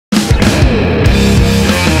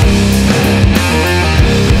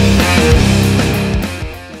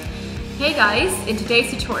guys, in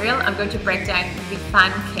today's tutorial I'm going to break down the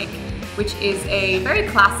fan kick, which is a very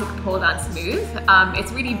classic pole dance move.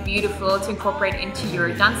 It's really beautiful to incorporate into your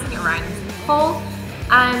dancing around the pole,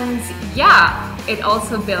 and yeah, it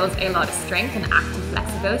also builds a lot of strength and active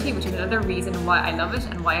flexibility, which is another reason why I love it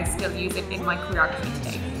and why I still use it in my choreography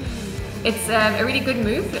today. It's a really good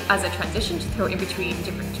move as a transition to throw in between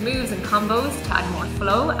different moves and combos to add more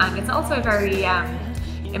flow, and it's also a very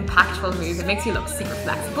impactful move. It makes you look super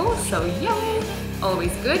flexible, so yay!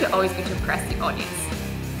 Always good to impress the audience.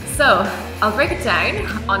 So I'll break it down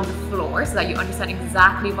on the floor so that you understand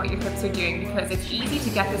exactly what your hips are doing, because it's easy to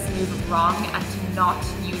get this move wrong and to not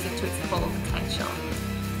use it to its full potential.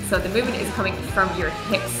 So the movement is coming from your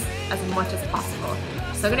hips as much as possible.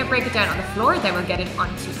 So I'm going to break it down on the floor, then we'll get it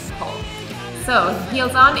onto the pole. So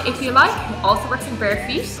heels on if you like, also works in bare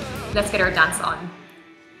feet. Let's get our dance on.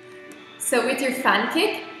 So with your fan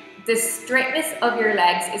kick, the straightness of your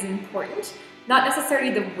legs is important, not necessarily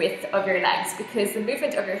the width of your legs, because the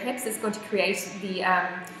movement of your hips is going to create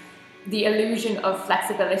the illusion of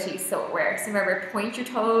flexibility. So remember, point your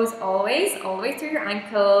toes always, all the way through your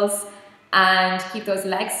ankles, and keep those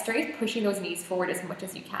legs straight, pushing those knees forward as much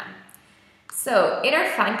as you can. So in our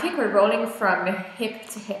fan kick, we're rolling from hip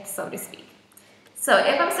to hip, so to speak. So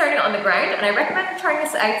if I'm starting on the ground, and I recommend trying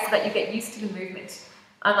this out so that you get used to the movement.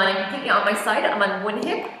 I'm completely on my side, I'm on one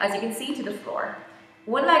hip, as you can see, to the floor.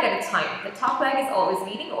 One leg at a time. The top leg is always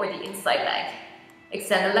leading, or the inside leg.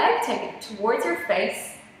 Extend the leg, take it towards your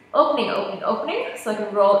face, opening, opening, opening, so I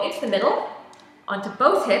can roll into the middle, onto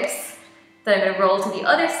both hips, then I'm going to roll to the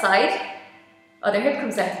other side, other hip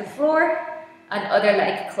comes down to the floor, and other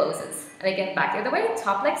leg closes. And again, back the other way,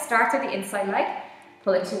 top leg starts at the inside leg,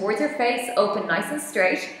 pull it towards your face, open nice and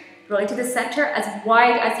straight, roll into the center as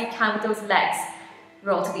wide as you can with those legs.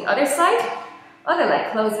 Roll to the other side, other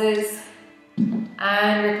leg closes,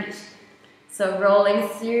 and repeat. So rolling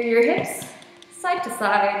through your hips, side to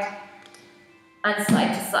side, and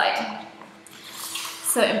side to side.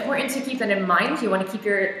 So important to keep that in mind. You want to keep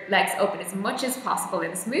your legs open as much as possible in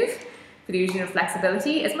this move, for the illusion of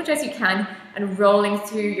flexibility, as much as you can, and rolling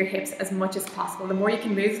through your hips as much as possible. The more you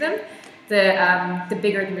can move them, the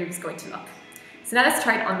bigger the move is going to look. So now let's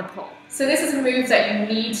try it on the pole. So this is a move that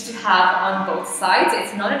you need to have on both sides.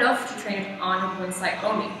 It's not enough to train it on one side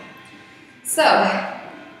only. So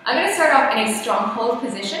I'm going to start off in a strong hold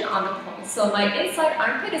position on the pole. So my inside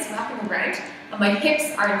armpit is wrapping around and my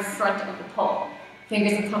hips are in front of the pole.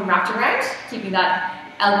 Fingers can come wrapped around, keeping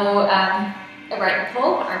that elbow around the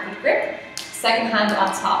pole, armpit grip. Second hand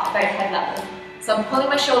on top, about head level. So I'm pulling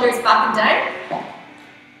my shoulders back and down.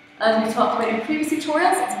 As we talked about in previous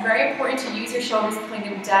tutorials, it's very important to use your shoulders, pulling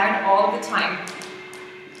them down all the time.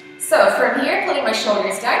 So from here, pulling my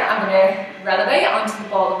shoulders down, I'm going to releve onto the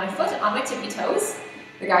ball of my foot on my tippy toes,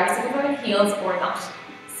 regardless of if I'm in heels or not.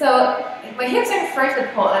 So my hips are in front of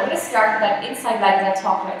the pole, and I'm going to start with that inside leg that I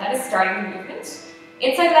talked about. That is starting the movement.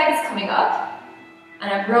 Inside leg is coming up,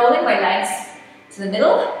 and I'm rolling my legs to the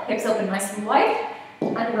middle, hips open nice and wide,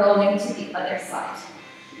 and rolling to the other side.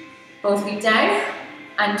 Both feet down,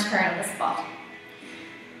 and turn on the spot.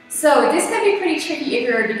 So this can be pretty tricky if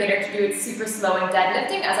you're a beginner to do it super slow and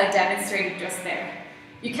deadlifting, as I demonstrated just there.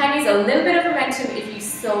 You can use a little bit of momentum if you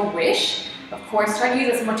so wish. Of course, try to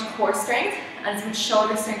use as much core strength and as much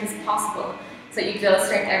shoulder strength as possible, so that you build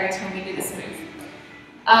strength every time you do this move.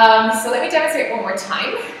 So let me demonstrate one more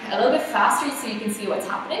time, a little bit faster so you can see what's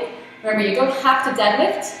happening. Remember, you don't have to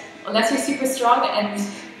deadlift unless you're super strong, and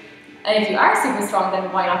if you are super strong,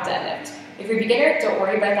 then why not deadlift? If you're a beginner, don't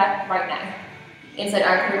worry about that right now. Inside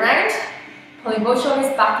armpit around, pulling both shoulders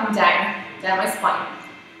back and down my spine.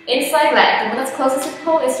 Inside leg, the one that's closest to the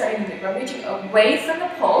pole is starting to move. I'm reaching away from the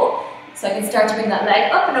pole, so I can start to bring that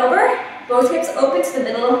leg up and over. Both hips open to the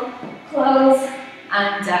middle, close,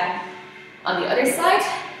 and down. On the other side,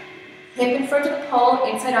 hip in front of the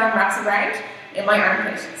pole, inside arm wraps around in my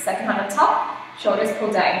armpit. Second hand on top, shoulders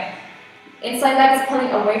pull down. Inside leg is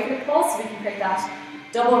pulling away from the pole, so we can create that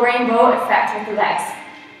double rainbow effect with the legs.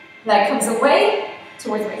 Leg comes away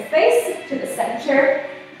towards my face, to the center,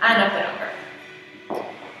 and up and over.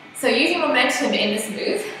 So using momentum in this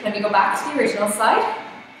move, let me go back to the original side,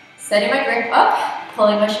 setting my grip up,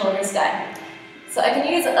 pulling my shoulders down. So I can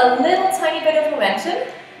use a little tiny bit of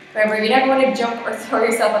momentum. Remember, you never want to jump or throw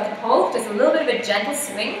yourself at the pole, just a little bit of a gentle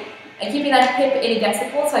swing, and keeping that hip in against the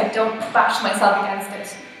pole so I don't bash myself against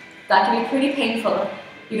it. That can be pretty painful.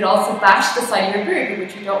 You can also bash the side of your boob,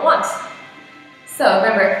 which you don't want. So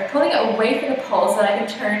remember, pulling it away from the pole so that I can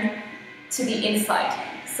turn to the inside.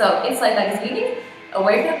 So inside leg is leading,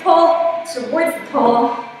 away from the pole, towards the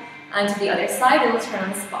pole, and to the other side, it will turn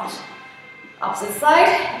on the spot. Opposite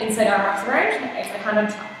side, inside arm wraps around, outside hand on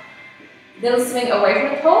top. Little swing away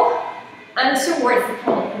from the pole and towards the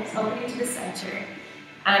pole. It's opening to the center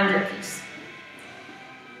and repeat.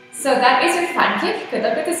 So that is your fan kick. Good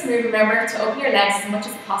luck with this move. Remember to open your legs as much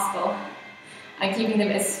as possible and keeping them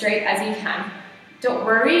as straight as you can. Don't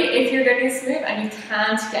worry if you're doing this move and you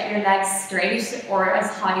can't get your legs straight or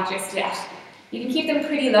as high just yet. You can keep them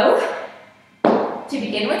pretty low to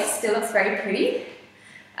begin with. Still looks very pretty.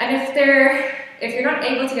 And if you're not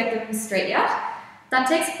able to get them straight yet, that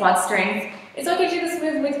takes quad strength. It's okay to do this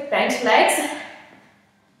move with bent legs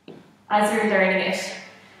as you're learning it.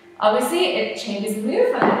 Obviously, it changes the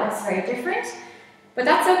move and it looks very different, but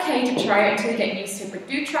that's okay to try until you get used to it. But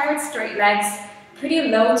do try with straight legs, pretty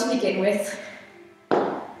low to begin with,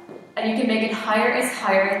 and you can make it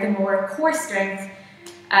higher the more core strength,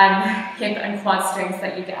 hip and quad strength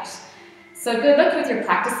that you get. So good luck with your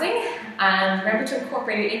practicing, and remember to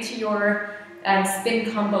incorporate it into your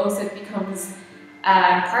spin combo so it becomes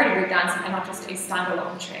part of your dancing and not just a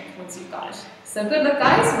standalone trick once you've got it. So good luck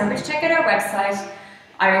guys, remember to check out our website,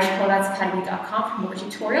 irishpoledanceacademy.com, for more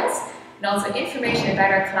tutorials and also information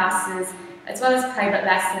about our classes as well as private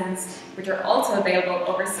lessons, which are also available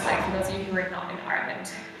over Skype for those of you who are not in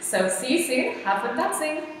Ireland. So see you soon, have fun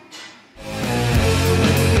dancing!